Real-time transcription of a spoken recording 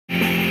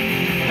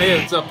Hey,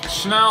 what's up,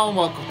 Chanel?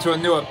 Welcome to a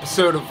new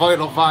episode of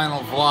Vital Vinyl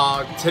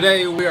Vlog.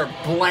 Today we are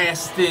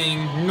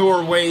blasting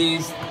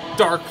Norway's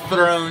Dark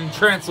Throne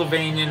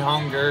Transylvanian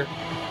Hunger.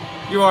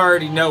 You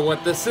already know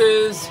what this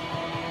is.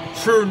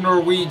 True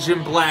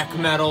Norwegian black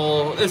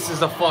metal. This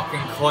is a fucking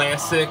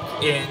classic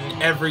in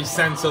every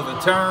sense of the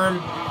term.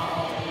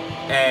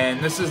 And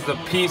this is the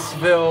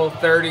Peaceville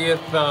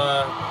 30th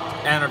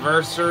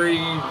anniversary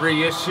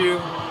reissue.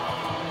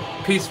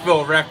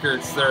 Peaceville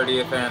Records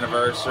 30th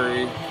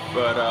anniversary.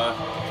 But,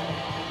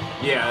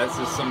 yeah, this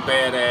is some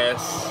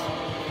badass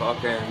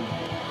fucking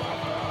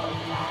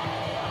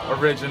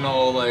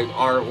original, like,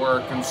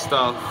 artwork and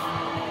stuff.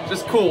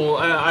 Just cool.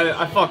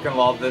 I fucking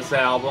love this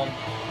album.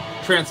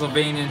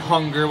 Transylvanian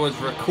Hunger was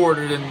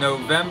recorded in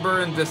November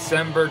and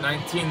December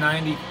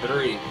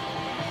 1993.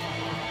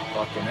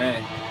 Fucking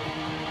A.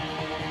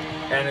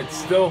 And it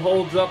still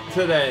holds up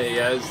today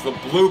as the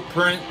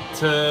blueprint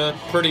to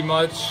pretty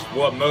much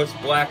what most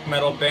black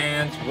metal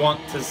bands want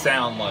to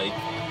sound like.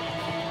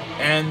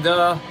 And,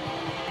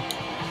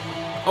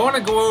 I want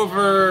to go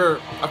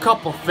over a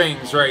couple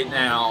things right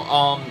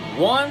now.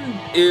 One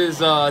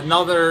is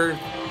another,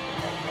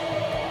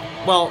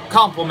 well,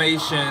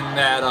 compilation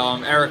that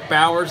Eric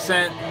Bauer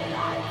sent,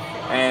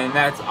 and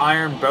that's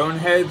Iron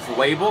Bonehead's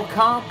label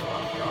comp.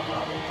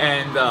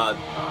 And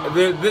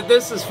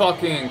this is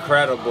fucking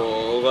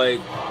incredible.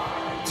 Like,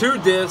 2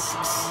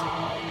 discs,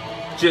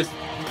 just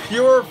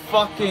pure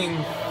fucking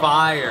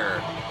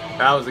fire.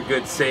 That was a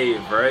good save,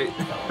 right?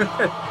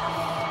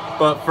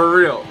 But for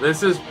real,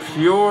 this is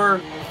pure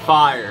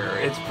fire.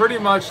 It's pretty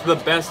much the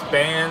best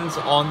bands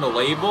on the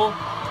label.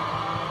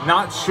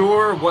 Not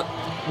sure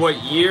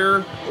what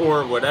year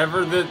or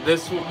whatever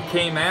this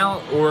came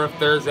out, or if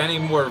there's any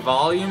more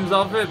volumes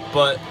of it,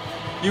 but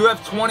you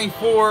have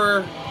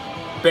 24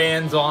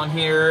 bands on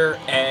here,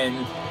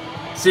 and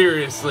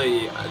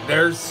seriously,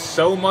 there's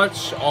so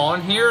much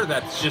on here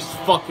that's just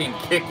fucking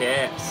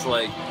kick-ass.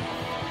 Like,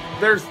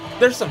 there's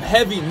some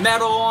heavy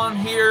metal on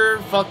here,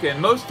 fucking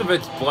most of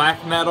it's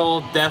black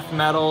metal, death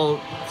metal,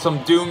 some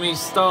doomy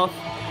stuff,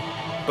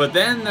 but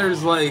then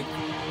there's, like,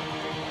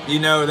 you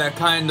know, that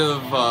kind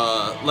of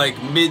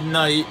like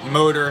midnight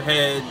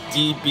Motorhead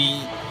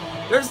D-beat.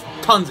 There's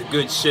tons of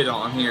good shit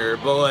on here,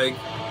 but like,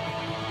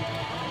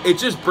 it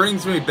just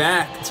brings me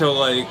back to,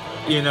 like,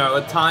 you know,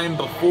 a time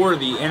before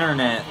the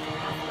internet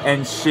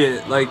and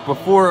shit, like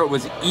before it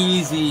was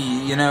easy,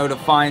 you know, to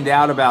find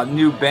out about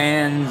new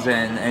bands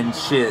and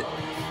shit.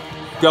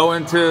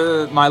 Going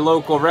to my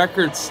local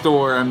record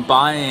store and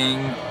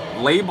buying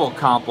label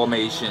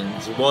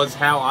compilations was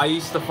how I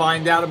used to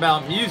find out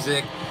about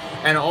music.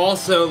 And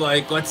also,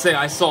 like, let's say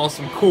I saw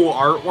some cool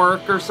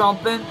artwork or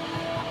something,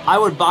 I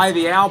would buy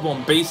the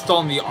album based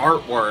on the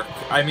artwork.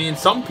 I mean,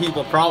 some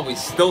people probably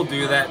still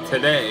do that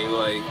today.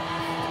 Like,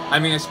 I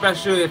mean,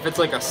 especially if it's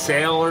like a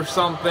sale or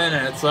something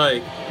and it's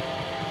like,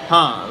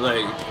 huh,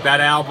 like,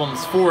 that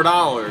album's $4.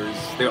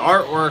 The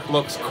artwork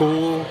looks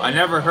cool. I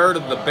never heard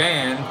of the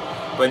band.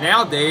 But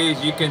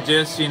nowadays, you can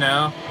just, you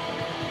know,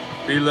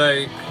 be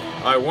like,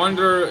 I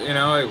wonder, you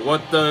know, like,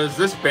 what does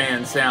this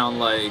band sound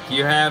like?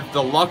 You have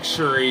the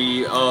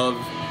luxury of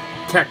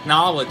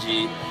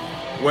technology,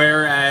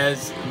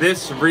 whereas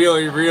this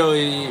really,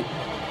 really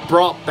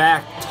brought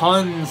back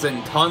tons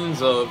and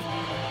tons of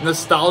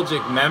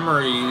nostalgic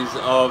memories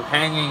of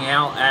hanging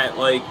out at,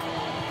 like,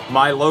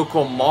 my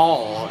local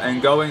mall and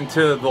going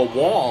to the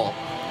wall,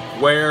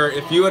 where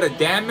if you had a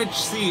damaged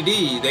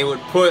CD, they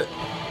would put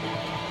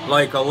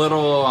like a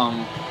little,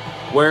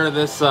 where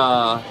this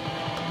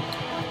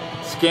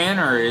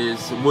scanner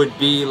is would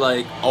be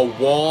like a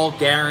wall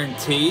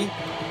guarantee.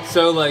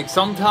 So like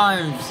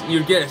sometimes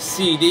you'd get a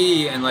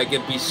CD and like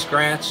it'd be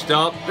scratched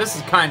up. This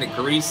is kind of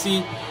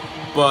greasy,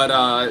 but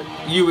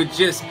you would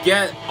just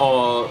get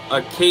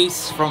a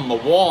case from the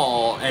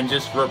wall and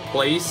just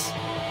replace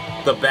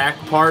the back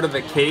part of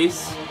the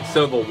case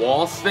so the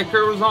wall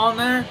sticker was on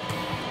there,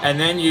 and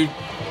then you'd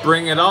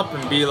bring it up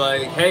and be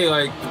like, hey,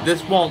 like,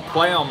 this won't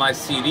play on my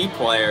CD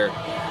player,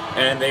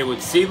 and they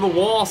would see the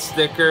wall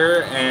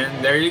sticker,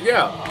 and there you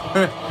go.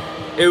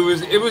 it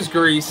was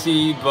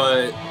greasy,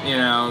 but, you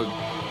know,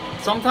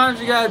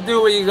 sometimes you gotta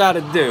do what you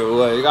gotta do.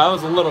 Like, I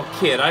was a little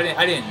kid,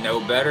 I didn't know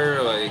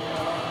better, like,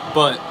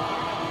 but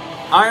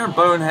Iron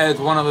Bonehead's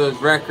one of those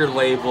record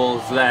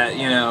labels that,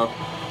 you know,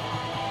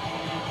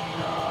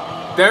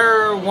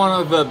 they're one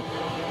of the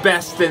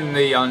best in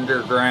the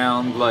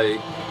underground. Like,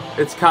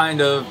 it's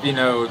kind of, you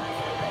know,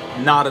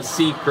 not a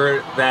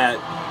secret that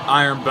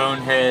Iron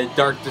Bonehead,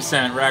 Dark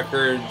Descent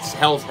Records,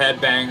 Hell's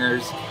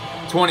Headbangers,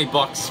 20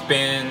 Bucks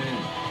Spin,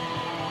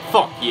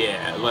 fuck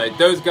yeah, like,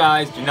 those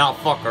guys do not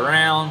fuck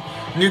around.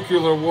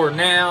 Nuclear War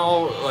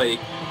Now, like,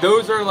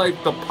 those are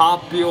like the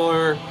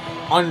popular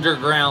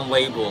underground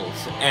labels,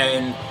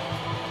 and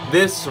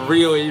this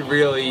really,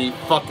 really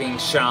fucking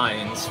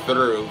shines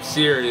through.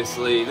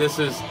 Seriously, this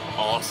is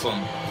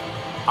awesome.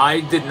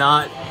 I did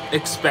not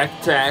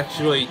expect to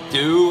actually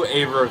do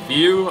a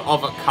review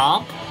of a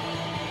comp,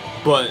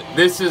 but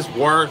this is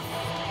worth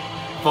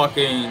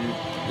fucking,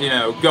 you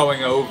know,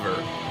 going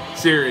over.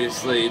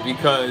 Seriously,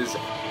 because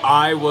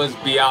I was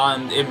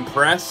beyond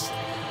impressed.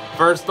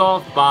 First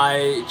off,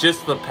 by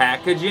just the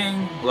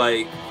packaging,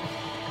 like,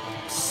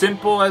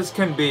 simple as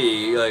can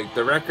be, like,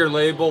 the record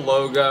label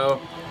logo,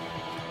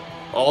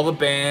 all the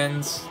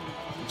bands,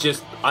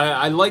 just,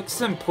 I like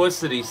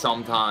simplicity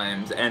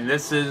sometimes, and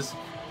this is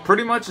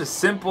pretty much as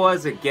simple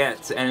as it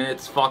gets, and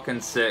it's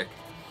fucking sick.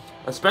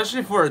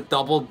 Especially for a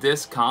double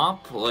disc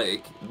comp,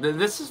 like,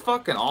 this is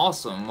fucking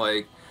awesome.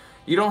 Like,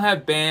 you don't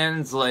have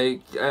bands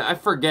like, I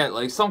forget,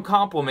 like, some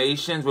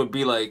compilations would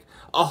be like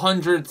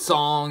 100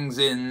 songs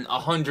in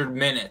 100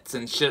 minutes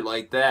and shit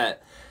like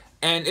that.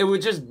 And it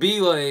would just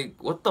be like,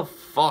 what the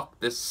fuck,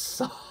 this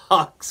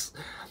sucks.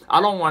 I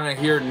don't want to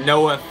hear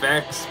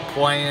NoFX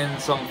playing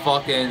some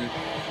fucking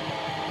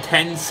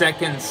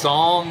 10-second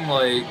song.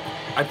 Like,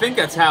 I think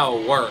that's how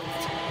it worked.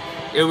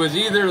 It was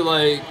either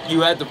like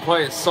you had to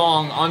play a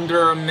song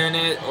under a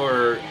minute,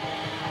 or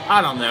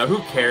I don't know,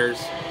 who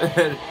cares.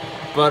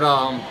 But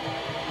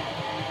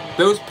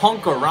those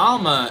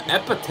Punkorama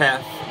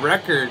Epitaph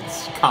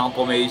Records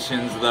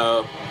compilations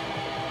though,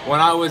 when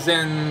I was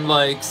in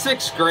like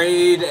 6th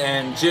grade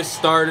and just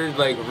started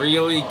like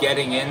really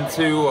getting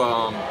into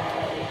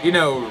you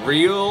know,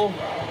 real,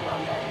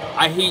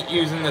 I hate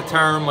using the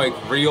term like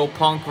real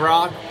punk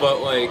rock,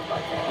 but like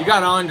you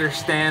gotta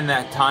understand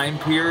that time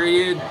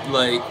period.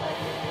 Like,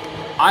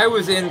 I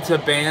was into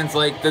bands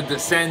like The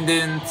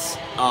Descendants,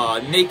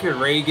 Naked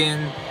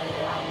Reagan,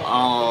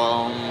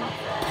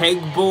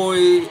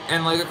 Pegboy,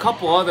 and like a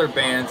couple other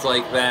bands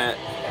like that.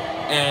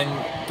 And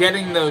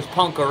getting those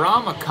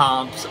Punkorama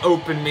comps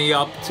opened me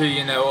up to,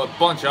 you know, a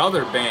bunch of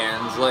other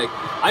bands. Like,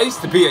 I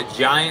used to be a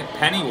giant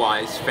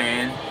Pennywise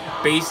fan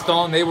based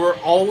on they were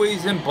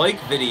always in Blake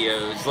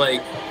videos.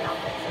 Like,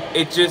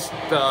 it just,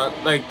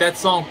 like, that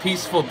song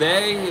Peaceful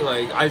Day,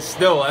 like,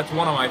 that's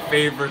one of my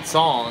favorite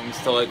songs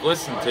to, like,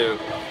 listen to.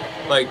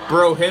 Like,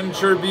 Bro Hymn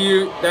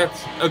Tribute,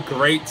 that's a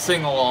great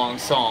sing-along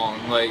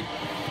song, like,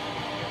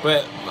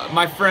 but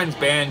my friend's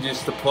band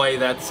used to play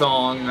that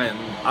song, and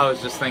I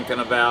was just thinking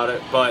about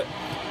it. But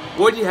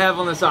what you have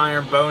on this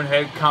Iron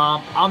Bonehead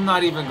comp, I'm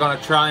not even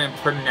gonna try and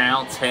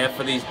pronounce half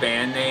of these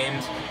band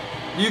names.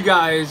 You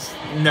guys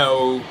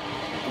know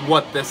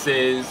what this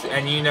is,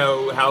 and you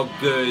know how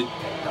good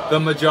the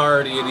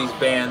majority of these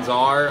bands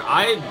are.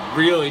 I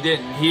really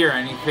didn't hear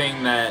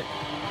anything that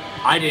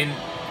I didn't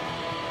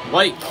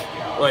like.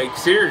 Like,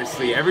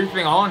 seriously,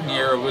 everything on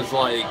here was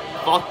like,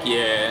 fuck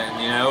yeah, and,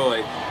 you know,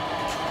 like,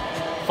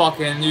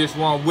 fucking, you just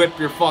want to whip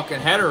your fucking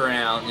head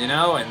around, you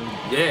know, and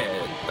yeah,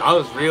 I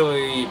was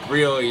really,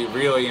 really,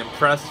 really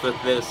impressed with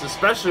this,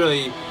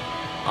 especially,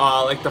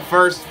 like, the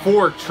first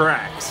 4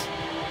 tracks.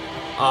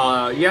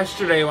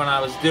 Yesterday when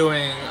I was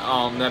doing,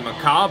 the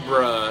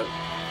Macabre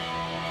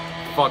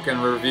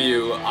fucking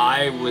review,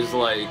 I was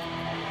like,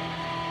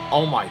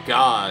 oh my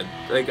god,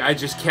 like, I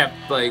just kept,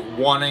 like,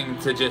 wanting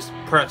to just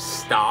press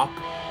stop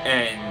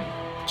and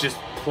just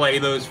play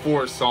those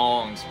 4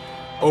 songs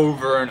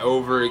over and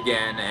over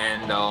again.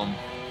 And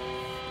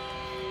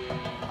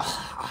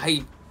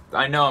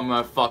I know I'm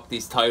gonna fuck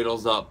these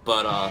titles up,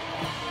 but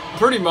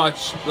pretty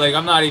much, like,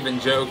 I'm not even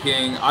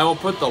joking. I will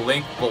put the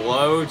link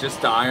below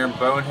just to Iron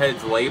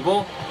Bonehead's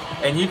label,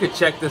 and you could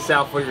check this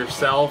out for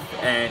yourself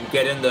and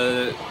get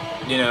into,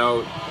 you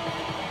know,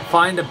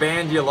 find a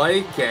band you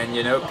like and,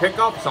 you know, pick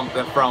up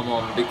something from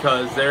them,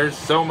 because there's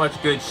so much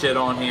good shit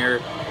on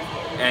here.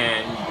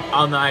 And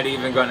I'm not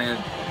even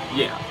gonna,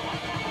 yeah,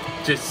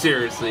 just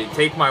seriously,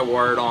 take my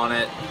word on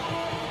it.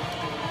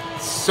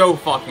 So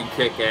fucking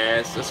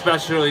kick-ass,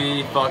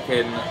 especially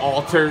fucking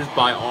Alters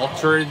by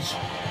Alterage.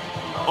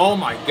 Oh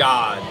my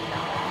god,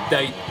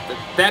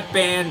 that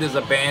band is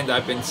a band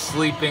I've been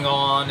sleeping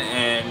on,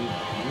 and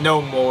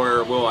no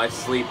more will I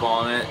sleep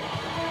on it.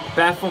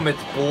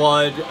 Baphomet's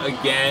Blood,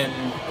 again,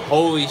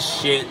 holy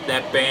shit,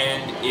 that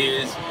band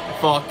is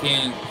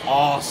fucking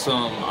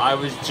awesome. I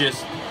was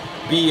just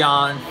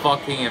beyond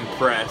fucking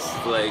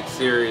impressed, like,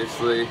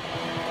 seriously.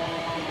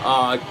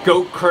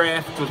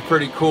 Goatcraft was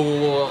pretty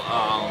cool.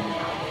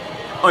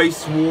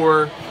 Ice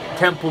War,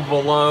 Temple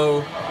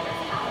Below,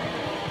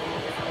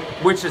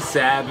 Witch of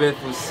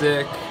Sabbath was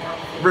sick.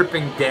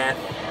 Ripping Death,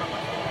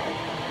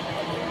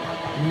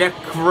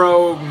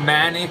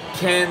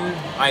 Necromantican,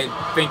 I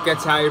think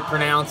that's how you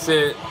pronounce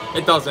it.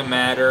 It doesn't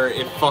matter,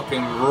 it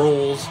fucking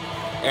rules.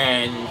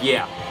 And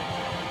yeah,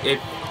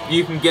 if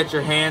you can get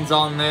your hands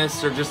on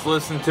this or just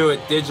listen to it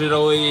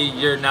digitally,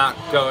 you're not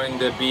going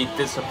to be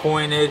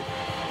disappointed,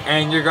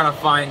 and you're gonna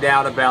find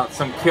out about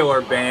some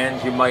killer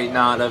bands you might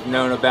not have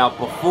known about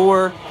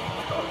before.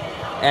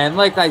 And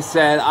like I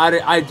said,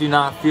 I do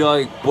not feel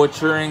like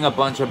butchering a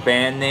bunch of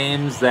band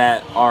names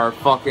that are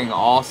fucking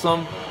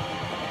awesome.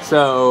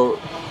 So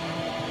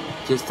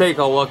just take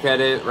a look at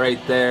it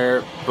right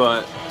there.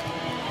 But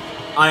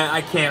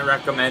I can't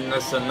recommend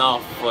this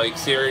enough, like,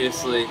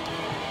 seriously.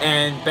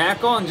 And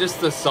back on just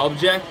the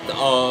subject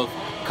of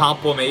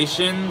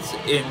compilations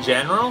in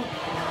general,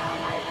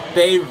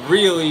 they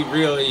really,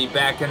 really,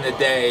 back in the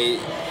day,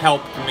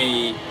 helped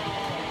me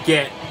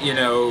get, you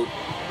know,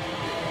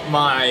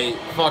 my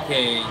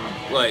fucking,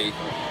 like,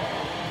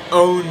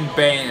 own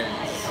bands.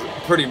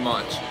 pretty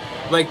much.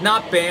 Like,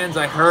 not bands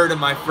I heard in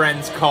my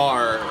friend's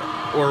car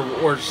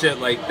or shit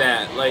like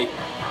that. Like,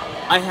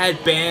 I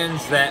had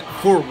bands that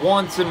for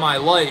once in my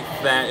life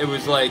that it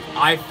was like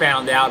I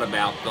found out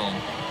about them.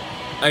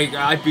 Like,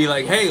 I'd be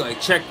like, hey, like,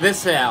 check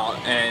this out,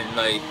 and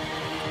like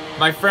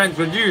my friends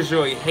would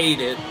usually hate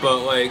it,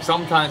 but like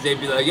sometimes they'd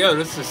be like, yo,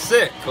 this is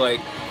sick.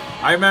 Like,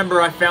 I remember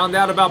I found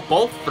out about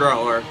Bolt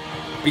Thrower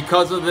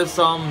because of this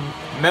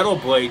Metal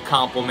Blade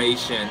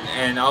compilation,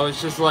 and I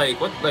was just like,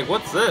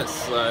 what's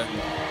this?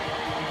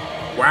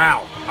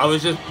 Wow, I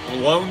was just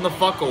blown the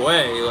fuck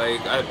away. Like,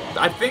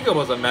 I think it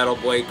was a Metal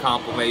Blade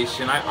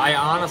compilation. I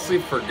honestly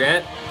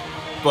forget,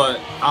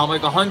 but I'm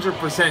like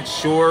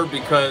 100% sure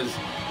because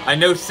I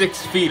know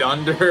 6 Feet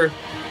Under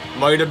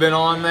might have been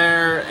on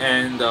there,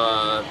 and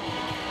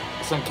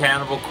some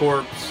Cannibal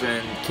Corpse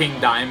and King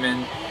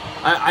Diamond.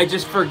 I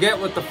just forget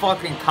what the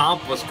fucking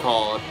comp was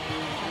called.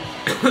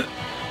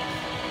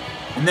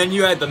 And then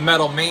you had the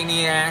Metal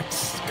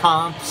Maniacs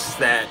comps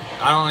that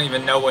I don't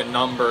even know what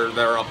number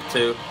they're up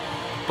to.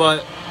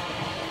 But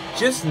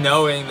just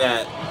knowing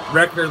that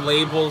record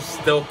labels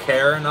still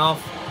care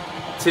enough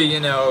to, you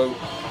know,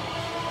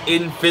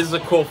 in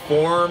physical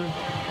form,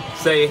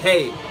 say,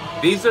 hey,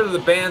 these are the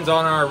bands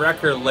on our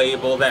record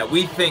label that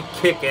we think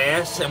kick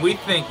ass and we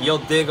think you'll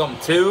dig them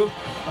too.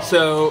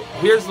 So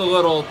here's a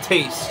little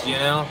taste, you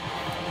know?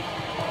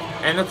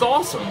 And it's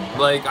awesome.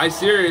 Like, I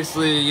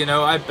seriously, you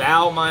know, I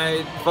bow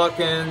my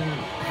fucking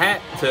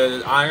hat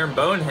to Iron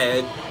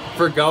Bonehead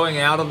for going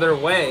out of their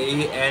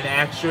way and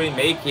actually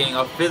making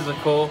a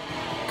physical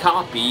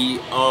copy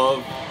of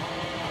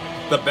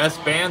the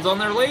best bands on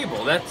their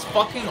label. That's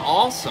fucking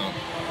awesome.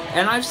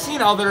 And I've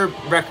seen other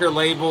record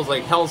labels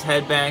like Hell's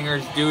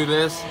Headbangers do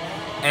this,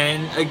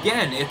 and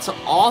again, it's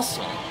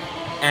awesome.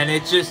 And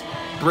it just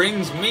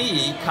brings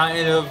me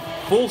kind of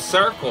full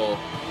circle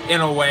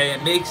in a way.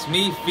 It makes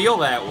me feel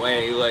that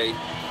way. Like,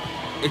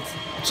 it's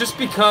just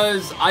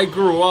because I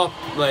grew up,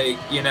 like,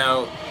 you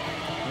know,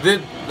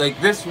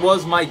 this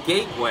was my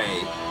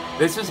gateway.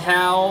 This is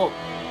how,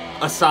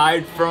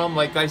 aside from,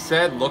 like I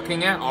said,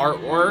 looking at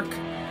artwork,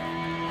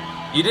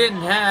 you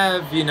didn't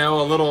have, you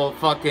know, a little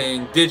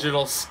fucking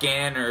digital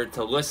scanner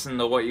to listen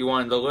to what you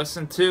wanted to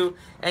listen to,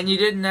 and you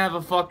didn't have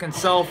a fucking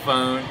cell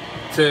phone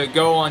to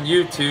go on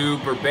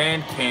YouTube or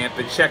Bandcamp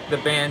and check the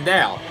band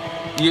out.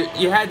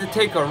 You had to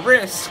take a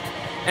risk,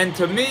 and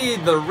to me,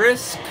 the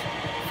risk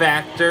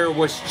factor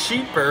was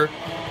cheaper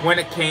when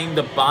it came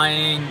to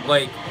buying,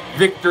 like,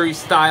 Victory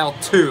Style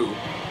 2.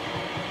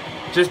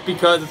 Just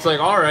because it's like,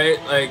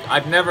 alright, like,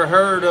 I've never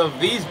heard of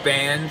these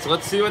bands,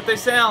 let's see what they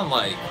sound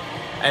like.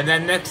 And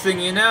then next thing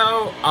you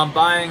know, I'm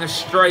buying a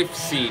Strife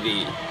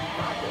CD.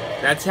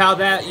 That's how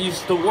that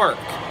used to work.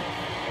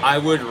 I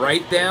would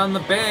write down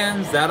the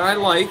bands that I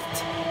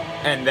liked,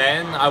 and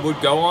then I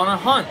would go on a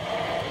hunt.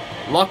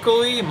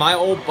 Luckily, my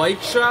old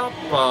bike shop,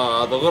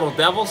 the Little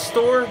Devil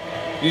store,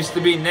 used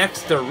to be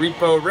next to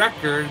Repo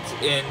Records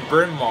in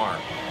Bryn Mawr.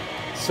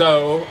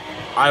 So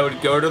I would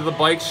go to the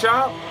bike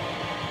shop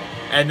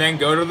and then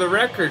go to the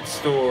record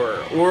store.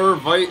 Or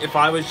if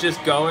I was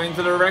just going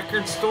to the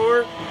record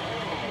store,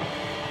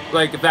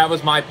 like if that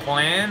was my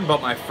plan,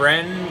 but my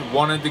friend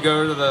wanted to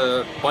go to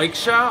the bike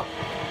shop,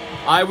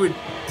 I would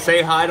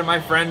say hi to my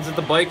friends at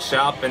the bike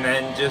shop and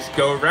then just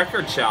go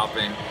record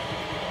shopping.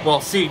 Well,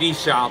 CD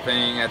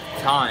shopping at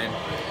the time.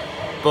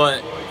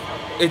 But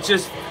it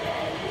just,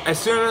 as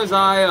soon as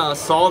I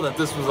saw that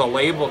this was a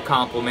label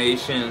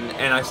compilation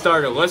and I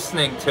started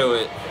listening to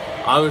it,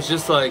 I was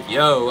just like,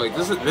 yo, like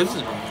this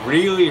is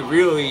really,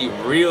 really,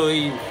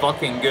 really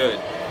fucking good.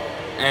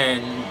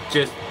 And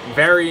just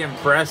very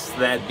impressed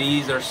that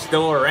these are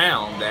still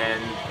around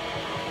and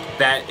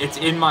that it's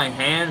in my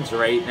hands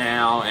right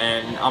now,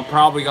 and I'm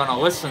probably gonna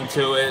listen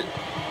to it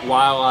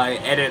while I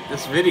edit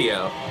this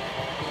video.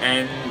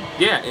 And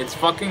yeah, it's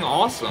fucking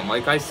awesome.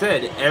 Like I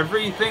said,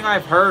 everything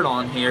I've heard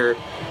on here,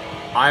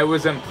 I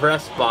was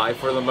impressed by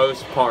for the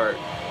most part.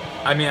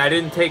 I mean, I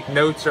didn't take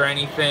notes or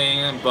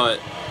anything, but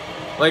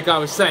like I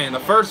was saying, the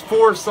first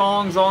 4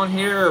 songs on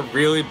here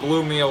really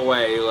blew me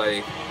away.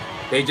 Like,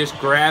 they just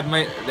grabbed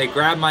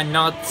my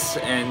nuts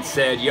and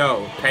said,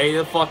 yo, pay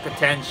the fuck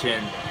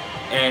attention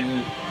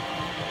and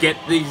get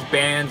these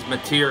bands'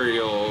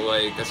 material.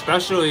 Like,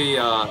 especially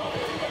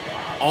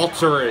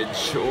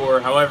Alterage, or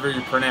however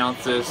you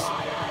pronounce this.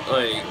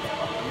 Like,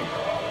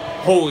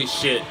 holy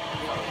shit.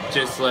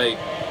 Just like,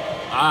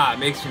 it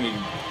makes me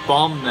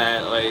bummed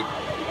that, like,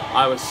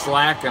 I was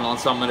slacking on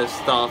some of this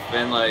stuff.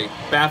 And like,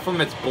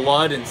 Baphomet's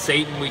Blood and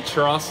Satan We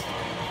Trust,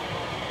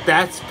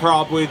 that's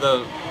probably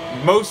the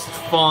most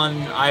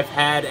fun I've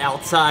had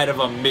outside of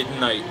a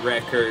Midnight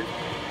record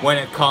when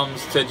it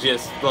comes to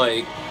just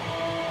like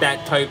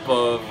that type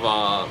of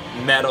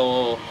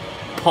metal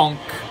punk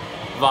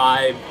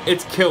vibe.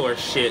 It's killer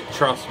shit,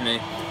 trust me.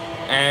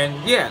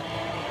 And yeah,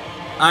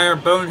 Iron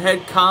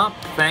Bonehead comp,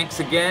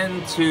 thanks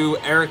again to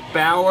Eric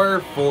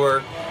Bauer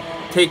for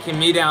taking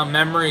me down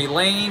memory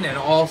lane and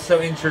also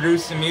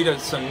introducing me to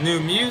some new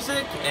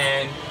music.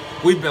 And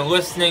We've been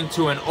listening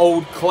to an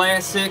old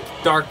classic,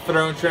 Dark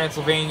Throne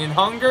Transylvanian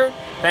Hunger.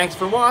 Thanks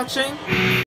for watching.